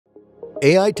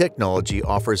AI technology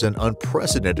offers an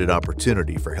unprecedented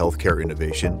opportunity for healthcare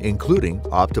innovation, including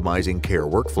optimizing care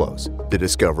workflows, the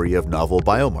discovery of novel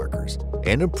biomarkers,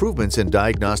 and improvements in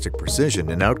diagnostic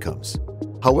precision and outcomes.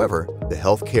 However, the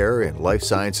healthcare and life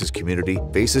sciences community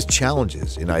faces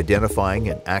challenges in identifying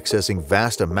and accessing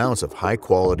vast amounts of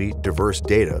high-quality, diverse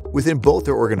data within both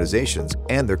their organizations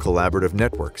and their collaborative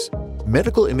networks.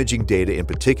 Medical imaging data in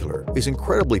particular is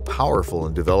incredibly powerful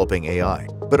in developing AI,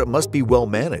 but it must be well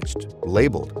managed,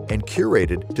 labeled, and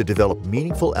curated to develop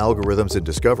meaningful algorithms and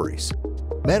discoveries.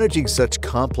 Managing such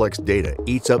complex data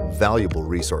eats up valuable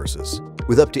resources,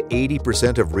 with up to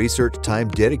 80% of research time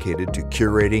dedicated to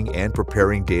curating and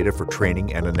preparing data for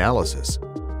training and analysis.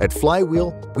 At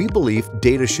Flywheel, we believe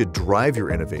data should drive your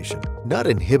innovation, not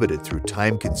inhibit it through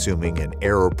time-consuming and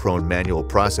error-prone manual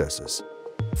processes.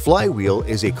 Flywheel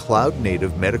is a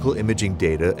cloud-native medical imaging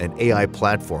data and AI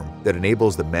platform that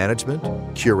enables the management,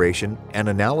 curation, and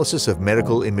analysis of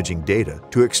medical imaging data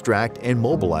to extract and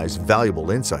mobilize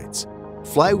valuable insights.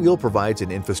 Flywheel provides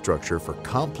an infrastructure for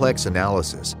complex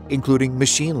analysis, including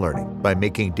machine learning, by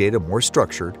making data more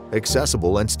structured,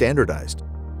 accessible, and standardized.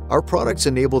 Our products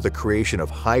enable the creation of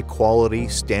high-quality,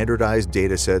 standardized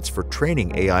datasets for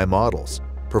training AI models,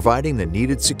 providing the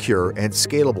needed secure and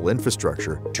scalable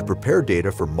infrastructure to prepare data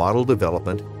for model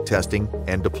development, testing,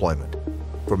 and deployment.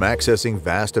 From accessing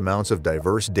vast amounts of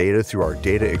diverse data through our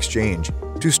data exchange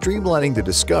to streamlining the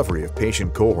discovery of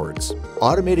patient cohorts,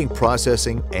 automating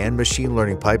processing and machine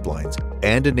learning pipelines,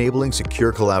 and enabling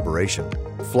secure collaboration,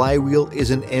 Flywheel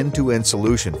is an end-to-end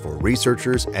solution for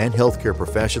researchers and healthcare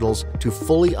professionals to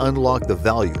fully unlock the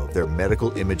value of their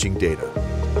medical imaging data.